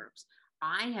the works.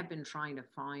 I have been trying to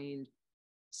find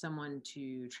someone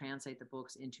to translate the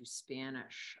books into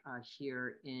Spanish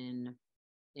here in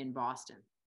Boston.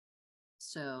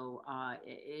 So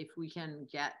if we can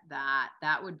get that,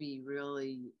 that would be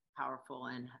really powerful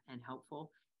and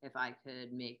helpful if I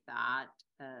could make that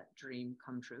dream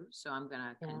come true. So I'm going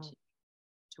to continue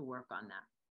to work on that.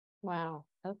 Wow.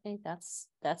 Okay. That's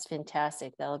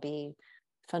fantastic. That'll be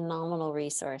phenomenal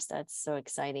resource. That's so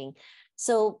exciting.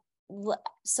 So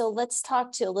let's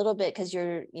talk to a little bit, because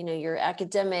your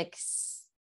academics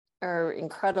are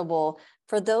incredible.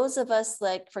 For those of us,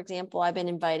 like, for example, I've been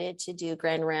invited to do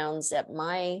grand rounds at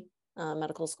my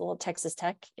medical school, Texas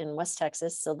Tech in West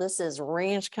Texas. So this is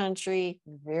ranch country,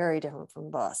 very different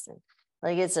from Boston.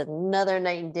 Like, it's another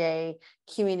night and day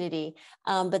community,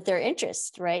 but their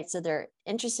interest, right? So they're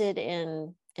interested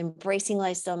in embracing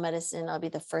lifestyle medicine. I'll be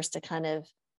the first to kind of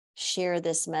share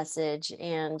this message,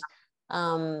 and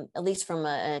at least from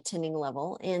an attending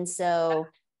level. And so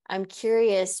I'm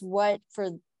curious, what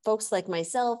for folks like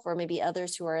myself, or maybe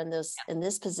others who are in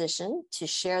this position to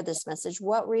share this message,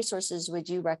 what resources would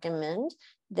you recommend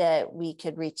that we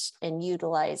could reach and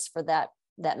utilize for that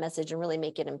message and really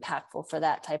make it impactful for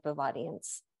that type of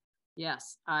audience?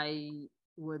 Yes, I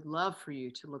would love for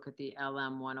you to look at the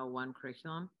LM 101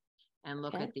 curriculum and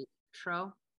look at the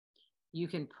intro. You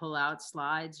can pull out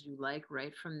slides you like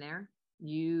right from there.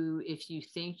 If you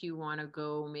think you want to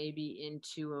go maybe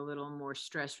into a little more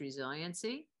stress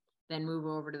resiliency, then move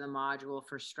over to the module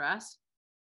for stress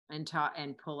and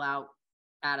pull out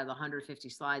of the 150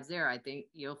 slides there. I think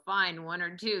you'll find one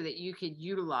or two that you could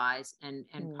utilize and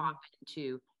pop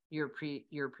into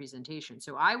your presentation.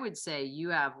 So I would say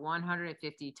you have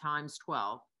 150 times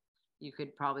 12. You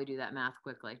could probably do that math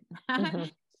quickly.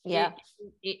 Yeah.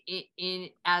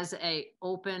 As a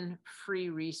open free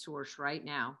resource right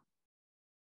now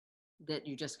that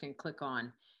you just can click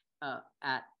on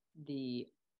at the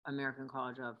American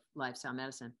College of Lifestyle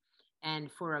Medicine.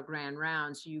 And for a grand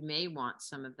rounds, you may want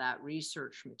some of that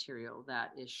research material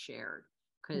that is shared,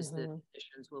 because the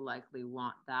physicians will likely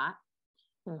want that.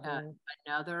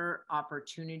 Another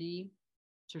opportunity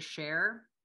to share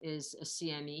is a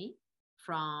CME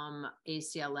from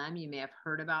ACLM. You may have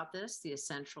heard about this, the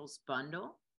Essentials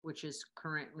Bundle, which is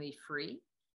currently free.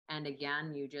 And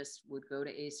again, you just would go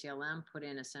to ACLM, put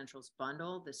in Essentials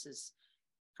Bundle. This is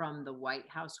from the White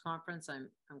House Conference. I'm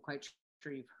quite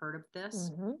sure you've heard of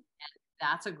this. And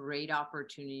that's a great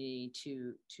opportunity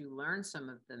to learn some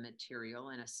of the material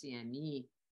in a CME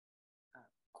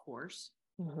course.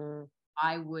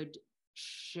 I would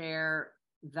share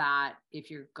that if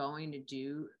you're going to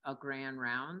do a grand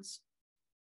rounds,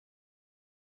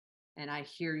 and I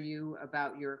hear you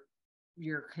about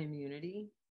your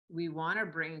community, we want to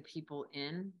bring people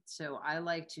in. So I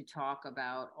like to talk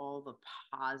about all the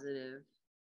positive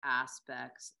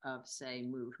aspects of, say,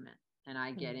 movement. And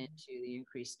I get into the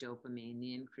increased dopamine,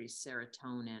 the increased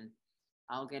serotonin.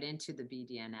 I'll get into the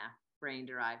BDNF,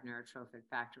 brain-derived neurotrophic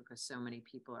factor, because so many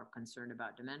people are concerned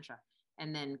about dementia,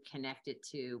 and then connect it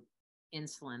to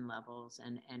insulin levels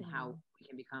and how we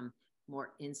can become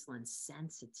more insulin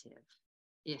sensitive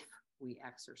if we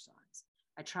exercise.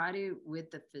 I try to,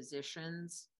 with the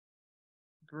physicians,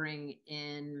 bring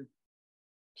in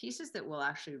pieces that will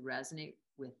actually resonate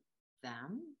with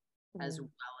them as well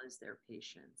as their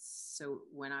patients. So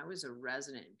when I was a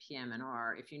resident in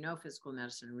PM&R, if you know physical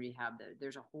medicine rehab,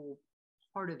 there's a whole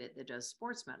part of it that does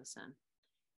sports medicine.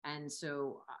 And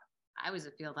so I was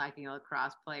a field hiking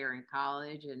lacrosse player in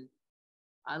college, and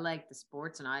I liked the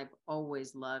sports, and I've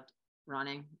always loved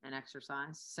running and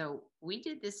exercise. So we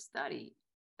did this study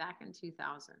back in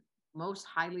 2000, most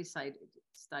highly cited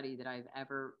study that I've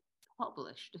ever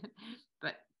published,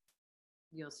 but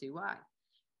you'll see why.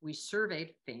 We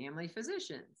surveyed family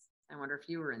physicians. I wonder if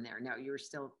you were in there. No, you were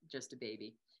still just a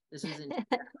baby. This was in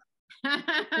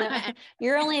No,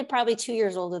 you're only probably 2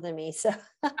 years older than me. So,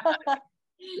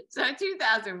 so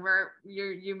 2000, where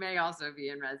you may also be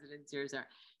in residence years there.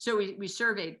 So we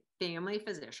surveyed family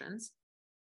physicians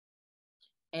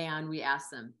and we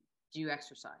asked them, do you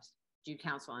exercise? Do you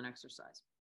counsel on exercise?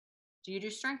 Do you do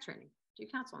strength training? Do you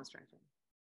counsel on strength training?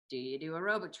 Do you do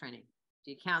aerobic training?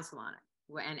 Do you counsel on it?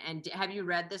 And have you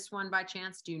read this one by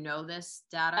chance? Do you know this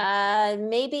data?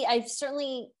 maybe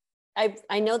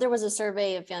I know there was a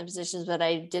survey of family physicians, but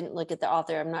I didn't look at the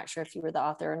author. I'm not sure if you were the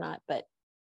author or not, but.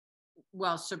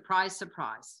 Well, surprise,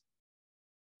 surprise.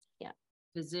 Yeah.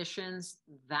 Physicians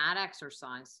that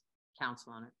exercise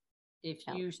counsel on it. If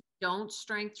you don't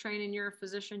strength train and you're a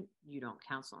physician, you don't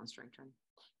counsel on strength training.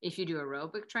 If you do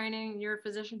aerobic training and you're a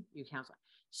physician, you counsel.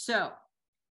 So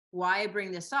why I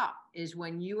bring this up is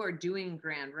when you are doing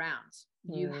grand rounds,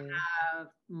 you have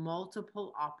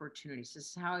multiple opportunities. This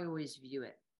is how I always view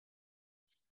it.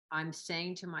 I'm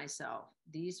saying to myself,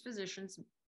 these physicians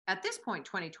at this point,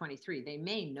 2023, they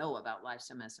may know about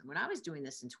lifestyle medicine. When I was doing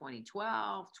this in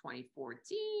 2012,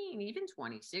 2014, even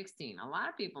 2016, a lot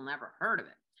of people never heard of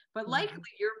it. But likely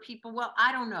your people, well,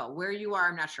 I don't know where you are.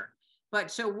 I'm not sure.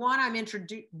 But so one, I'm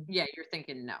introduced. Yeah, you're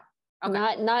thinking no.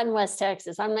 Okay. Not in West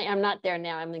Texas. I'm not there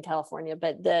now. I'm in California,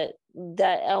 but that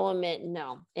element,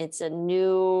 no, it's a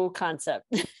new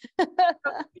concept.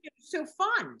 So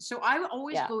fun. So I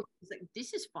always go like,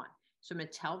 this is fun. So I'm going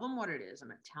to tell them what it is. I'm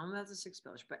going to tell them about the 6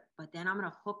 pillars, but then I'm going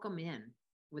to hook them in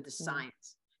with the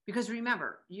science. Because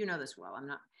remember, you know this well,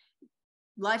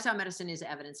 lifestyle medicine is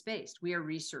evidence-based. We are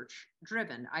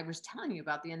research-driven. I was telling you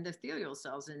about the endothelial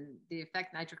cells and the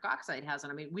effect nitric oxide has on.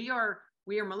 I mean, we are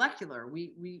molecular.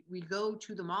 We go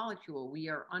to the molecule. We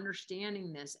are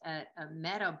understanding this at a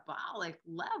metabolic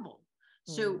level.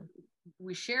 So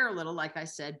we share a little, like I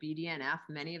said, BDNF.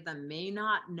 Many of them may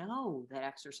not know that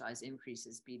exercise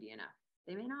increases BDNF.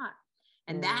 They may not.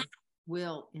 And that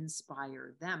will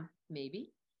inspire them,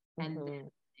 maybe. And then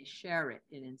they share it.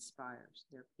 It inspires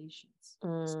their patients.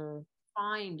 So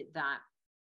find that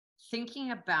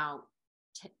thinking about,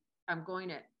 I'm going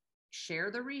to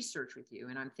share the research with you.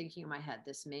 And I'm thinking in my head,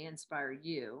 this may inspire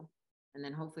you. And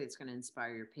then hopefully it's going to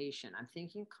inspire your patient. I'm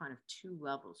thinking kind of 2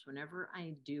 levels whenever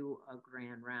I do a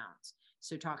grand rounds.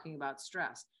 So talking about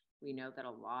stress, we know that a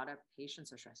lot of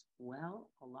patients are stressed. Well,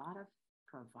 a lot of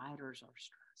providers are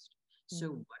stressed. So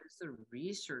what does the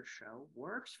research show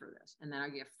works for this? And then I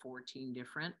get 14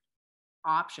 different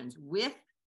options with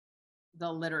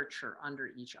the literature under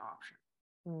each option.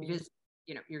 Because,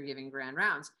 you're giving grand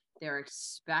rounds. They're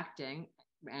expecting,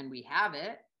 and we have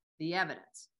it, the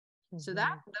evidence. So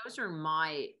those are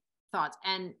my thoughts.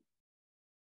 And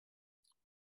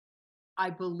I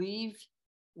believe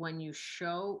when you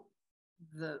show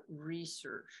the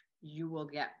research, you will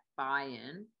get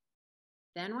buy-in.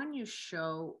 Then when you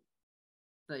show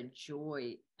the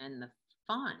joy and the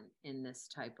fun in this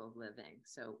type of living,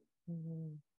 so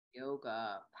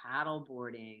yoga,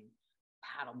 paddleboard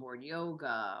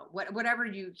yoga, whatever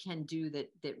you can do that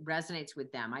resonates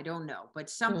with them. I don't know, but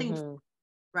something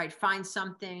right, find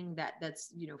something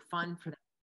that's fun for them.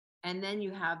 And then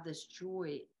you have this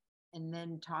joy, and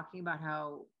then talking about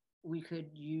how we could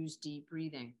use deep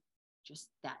breathing, just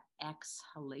that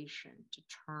exhalation to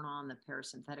turn on the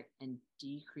parasympathetic and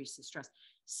decrease the stress.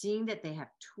 Seeing that they have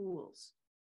tools,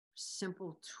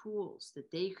 simple tools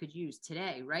that they could use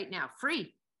today, right now,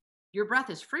 free. Your breath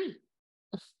is free.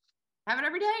 Have it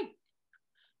every day.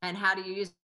 And how do you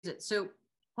use it? So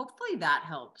hopefully that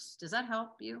helps. Does that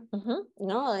help you?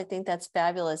 No, I think that's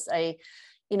fabulous.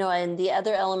 And the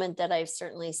other element that I've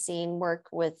certainly seen work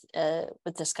with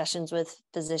discussions with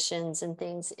physicians and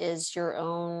things is your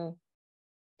own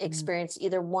experience.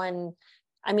 Either one,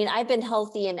 I've been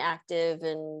healthy and active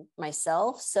and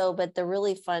myself. But the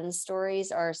really fun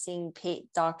stories are seeing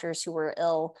doctors who were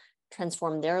ill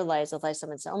transform their lives with lifestyle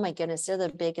medicine. Oh my goodness, they're the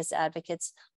biggest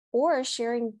advocates. Or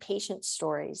sharing patient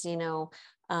stories.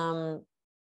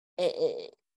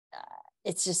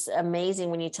 It's just amazing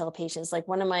when you tell patients, like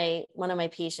one of my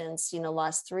patients,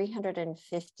 lost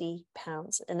 350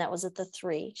 pounds, and that was at the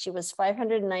 3. She was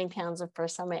 509 pounds the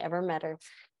first time I ever met her.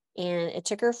 And it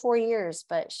took her 4 years,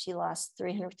 but she lost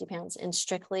 350 pounds, and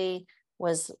strictly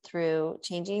was through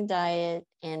changing diet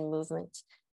and movement.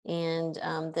 And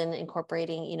then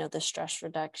incorporating, the stress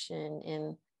reduction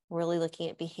and really looking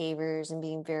at behaviors and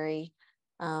being very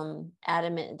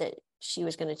adamant that she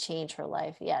was going to change her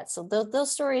life. Yeah. So those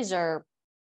stories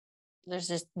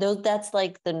that's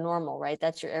like the normal, right?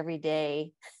 That's your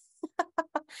everyday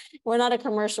We're not a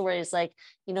commercial where it's like,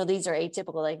 these are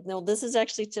atypical. Like, no, this is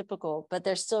actually typical, but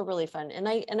they're still really fun. And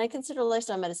I consider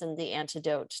lifestyle medicine the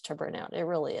antidote to burnout. It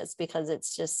really is, because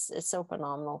it's so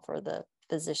phenomenal for the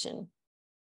physician.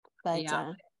 But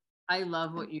yeah, I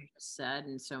love what you just said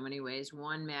in so many ways.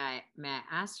 One, may I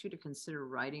ask you to consider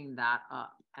writing that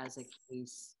up as a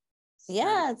case study?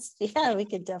 yeah, we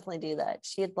could definitely do that.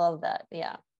 She'd love that.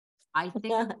 Yeah. I think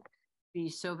it would be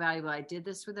so valuable. I did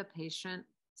this with a patient,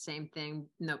 same thing.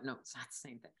 No, it's not the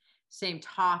same thing. Same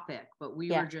topic, but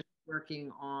we were just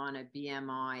working on a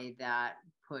BMI that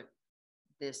put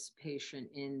this patient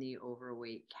in the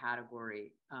overweight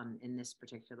category in this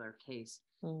particular case,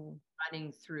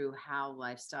 running through how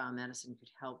lifestyle medicine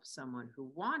could help someone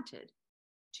who wanted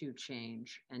to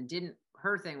change and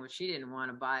her thing was she didn't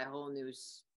want to buy a whole new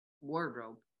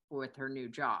wardrobe with her new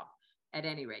job. At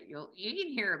any rate, you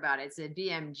can hear about it. It's a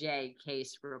BMJ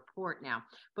case report now.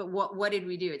 But what did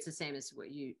we do? It's the same as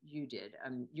what you did.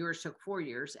 Yours took 4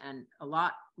 years and a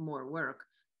lot more work.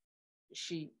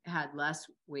 She had less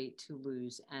weight to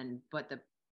lose, but the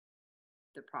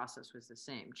process was the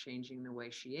same: changing the way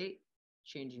she ate,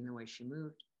 changing the way she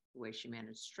moved, the way she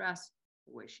managed stress,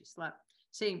 the way she slept.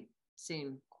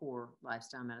 Same core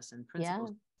lifestyle medicine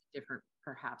principles, different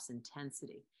perhaps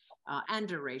intensity and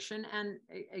duration, and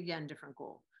again, different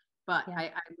goal. But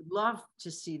I would love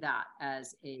to see that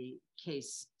as a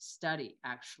case study,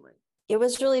 actually. It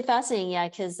was really fascinating. Yeah,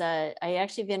 because I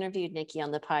actually interviewed Nikki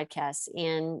on the podcast.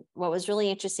 And what was really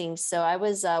interesting, so I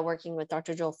was working with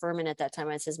Dr. Joel Furman at that time.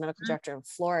 I was his medical director in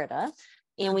Florida.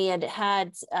 And we had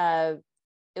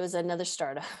it was another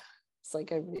startup. It's like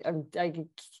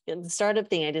the startup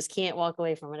thing. I just can't walk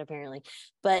away from it, apparently.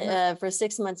 But for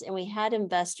 6 months, and we had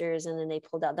investors, and then they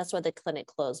pulled out. That's why the clinic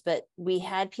closed. But we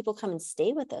had people come and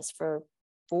stay with us for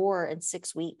 4 and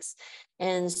 6 weeks.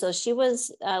 And so she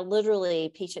was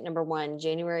literally patient number 1,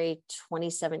 January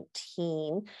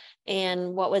 2017.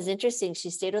 And what was interesting, she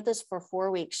stayed with us for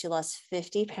 4 weeks. She lost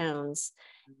 50 pounds.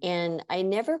 And I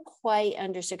never quite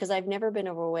understood, because I've never been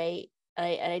overweight.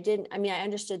 I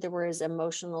understood there was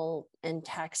emotional and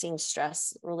taxing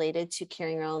stress related to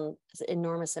carrying around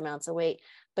enormous amounts of weight.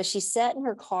 But she sat in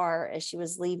her car as she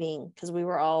was leaving, because we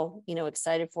were all,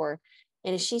 excited for her.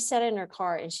 And she sat in her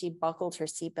car and she buckled her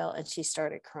seatbelt and she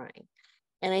started crying.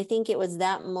 And I think it was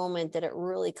that moment that it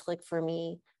really clicked for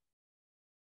me,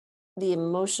 the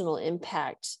emotional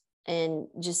impact, and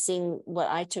just seeing what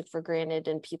I took for granted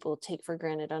and people take for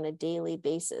granted on a daily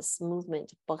basis: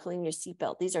 movement, buckling your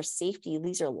seatbelt. These are safety,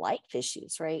 these are life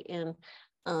issues, right? And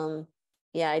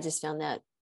I just found that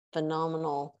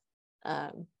phenomenal.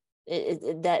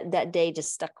 That day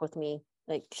just stuck with me.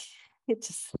 Like, it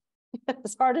just,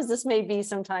 as hard as this may be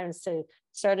sometimes to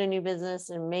start a new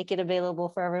business and make it available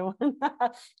for everyone,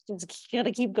 just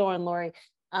gotta keep going, Lori.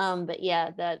 But yeah,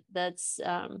 that's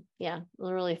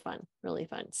really fun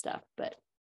stuff. But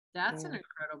that's an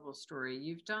incredible story.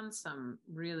 You've done some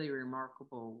really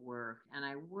remarkable work, and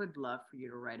I would love for you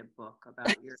to write a book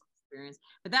about your experience.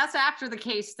 But that's after the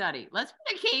case study. Let's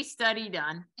get a case study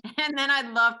done, and then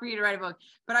I'd love for you to write a book.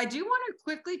 But I do want to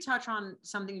quickly touch on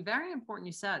something very important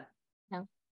you said,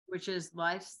 which is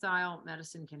lifestyle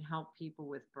medicine can help people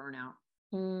with burnout.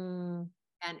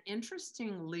 And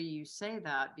interestingly, you say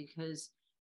that because,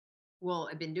 well,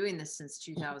 I've been doing this since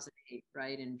 2008,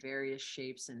 right? In various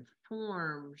shapes and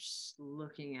forms,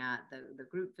 looking at the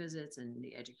group visits and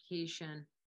the education.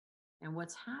 And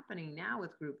what's happening now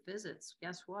with group visits,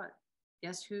 guess what?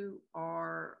 Guess who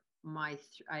are I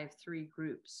have 3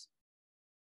 groups: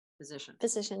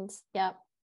 physicians. Yep.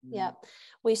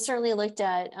 We certainly looked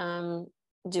at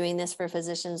doing this for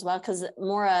physicians. Well, because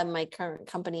Mora, my current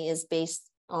company, is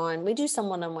based on, we do some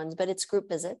one-on-ones, but it's group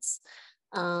visits.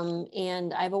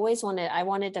 And I've always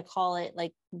wanted to call it,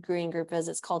 like green group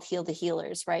visits, called Heal the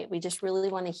Healers, right? We just really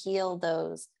want to heal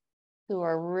those who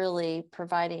are really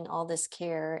providing all this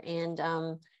care. And,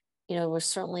 we're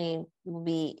certainly will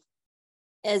be,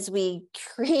 as we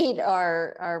create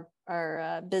our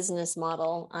business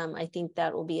model, I think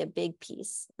that will be a big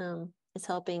piece. It's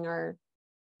helping our,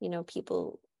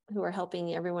 people who are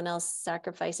helping everyone else,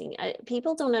 sacrificing.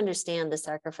 People don't understand the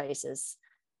sacrifices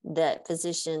that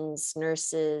physicians,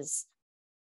 nurses,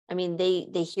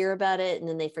 they hear about it and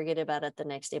then they forget about it the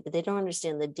next day, but they don't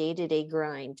understand the day-to-day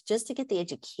grind just to get the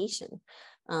education.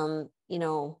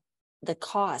 The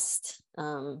cost,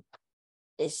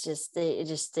 it's just, they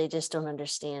just don't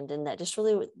understand. And that just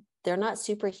really, they're not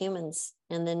superhumans.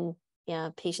 And then,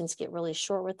 patients get really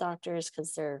short with doctors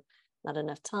because they're not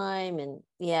enough time. And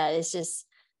it's just,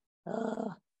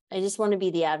 I just want to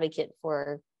be the advocate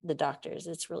for the doctors.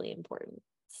 It's really important.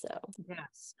 So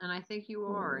yes, and I think you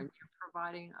are, and you're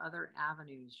providing other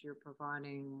avenues. You're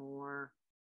providing more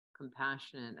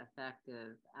compassionate,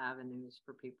 effective avenues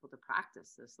for people to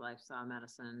practice this lifestyle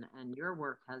medicine. And your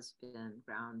work has been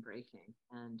groundbreaking.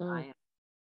 And I am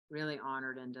really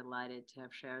honored and delighted to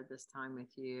have shared this time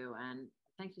with you. And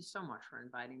thank you so much for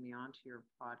inviting me onto your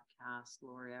podcast,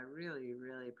 Lori. I really,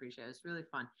 really appreciate it. It's really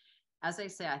fun. As I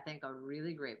say, I think a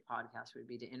really great podcast would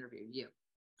be to interview you.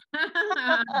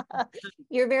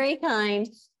 You're very kind.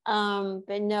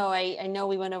 But no, I know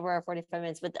we went over our 45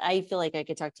 minutes, but I feel like I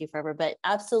could talk to you forever. But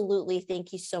absolutely,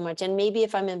 thank you so much. And maybe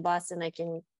if I'm in Boston, I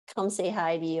can come say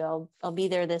hi to you. I'll be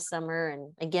there this summer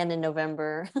and again in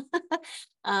November.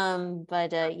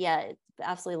 Yeah,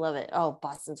 absolutely love it. Oh,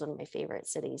 Boston's one of my favorite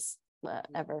cities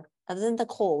ever. Other than the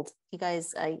cold, you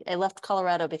guys, I left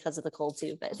Colorado because of the cold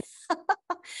too, but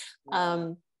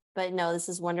but no, this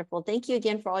is wonderful. Thank you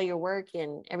again for all your work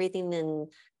and everything,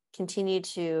 and continue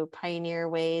to pioneer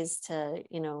ways to,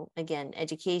 again,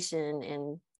 education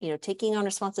and, taking on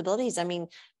responsibilities. I mean,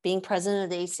 being president of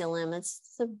the ACLM,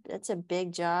 that's a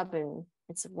big job, and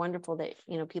it's wonderful that,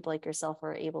 people like yourself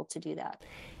are able to do that.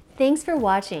 Thanks for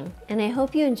watching, and I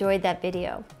hope you enjoyed that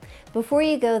video. Before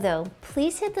you go though,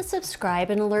 please hit the subscribe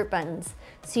and alert buttons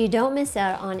so you don't miss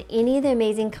out on any of the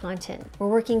amazing content we're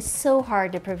working so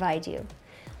hard to provide you.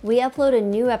 We upload a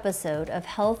new episode of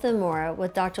Health and More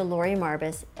with Dr. Lori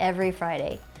Marbas every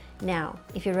Friday. Now,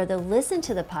 if you'd rather listen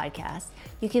to the podcast,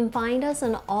 you can find us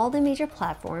on all the major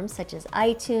platforms such as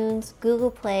iTunes, Google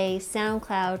Play,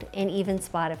 SoundCloud, and even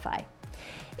Spotify.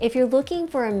 If you're looking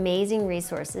for amazing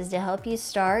resources to help you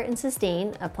start and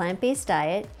sustain a plant-based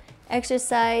diet,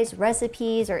 exercise,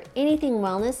 recipes, or anything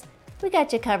wellness, we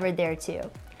got you covered there too.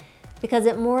 Because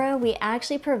at Mora, we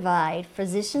actually provide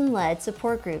physician-led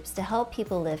support groups to help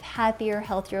people live happier,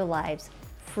 healthier lives,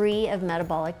 free of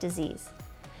metabolic disease.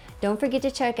 Don't forget to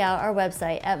check out our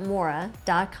website at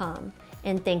mora.com,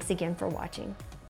 and thanks again for watching.